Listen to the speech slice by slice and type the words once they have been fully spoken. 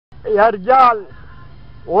يا رجال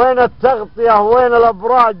وين التغطية وين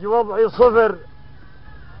الأبراج؟ وضعي صفر،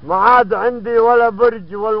 ما عاد عندي ولا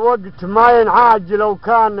برج، والوقت ما ينعاج، لو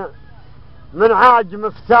كان منعاج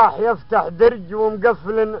مفتاح يفتح درج،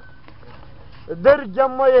 ومقفل درج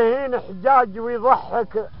اما يهين حجاج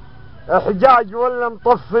ويضحك حجاج، ولا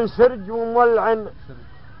مطف سرج ومولع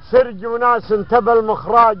سرج، وناس تبى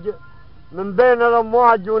المخراج من بين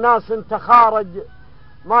الامواج، وناس تخارج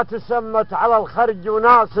ما تسمت على الخرج،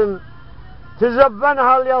 وناس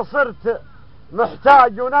تزبنها اللي صرت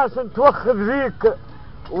محتاج، وناس توخذ فيك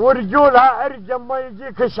ورجولها عرج اما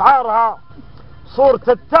يجيك شعارها صورة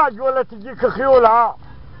التاج، ولا تجيك خيولها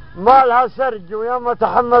ما لها سرج، وياما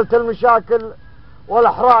تحملت المشاكل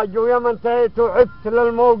والاحراج، وياما انتهيت وعدت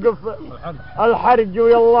للموقف الحرج،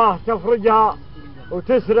 ويا الله تفرجها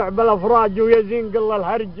وتسرع بالافراج، ويزين قل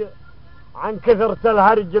الهرج عن كثرة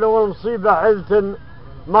الهرج، لو المصيبة عزت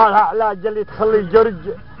ما لها علاج، اللي تخلي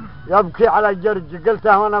جرج يبكي على جرج،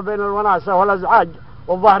 قلتها وانا بين الوناسة والازعاج،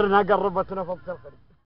 والظاهر انها قربت نفضت الخرج.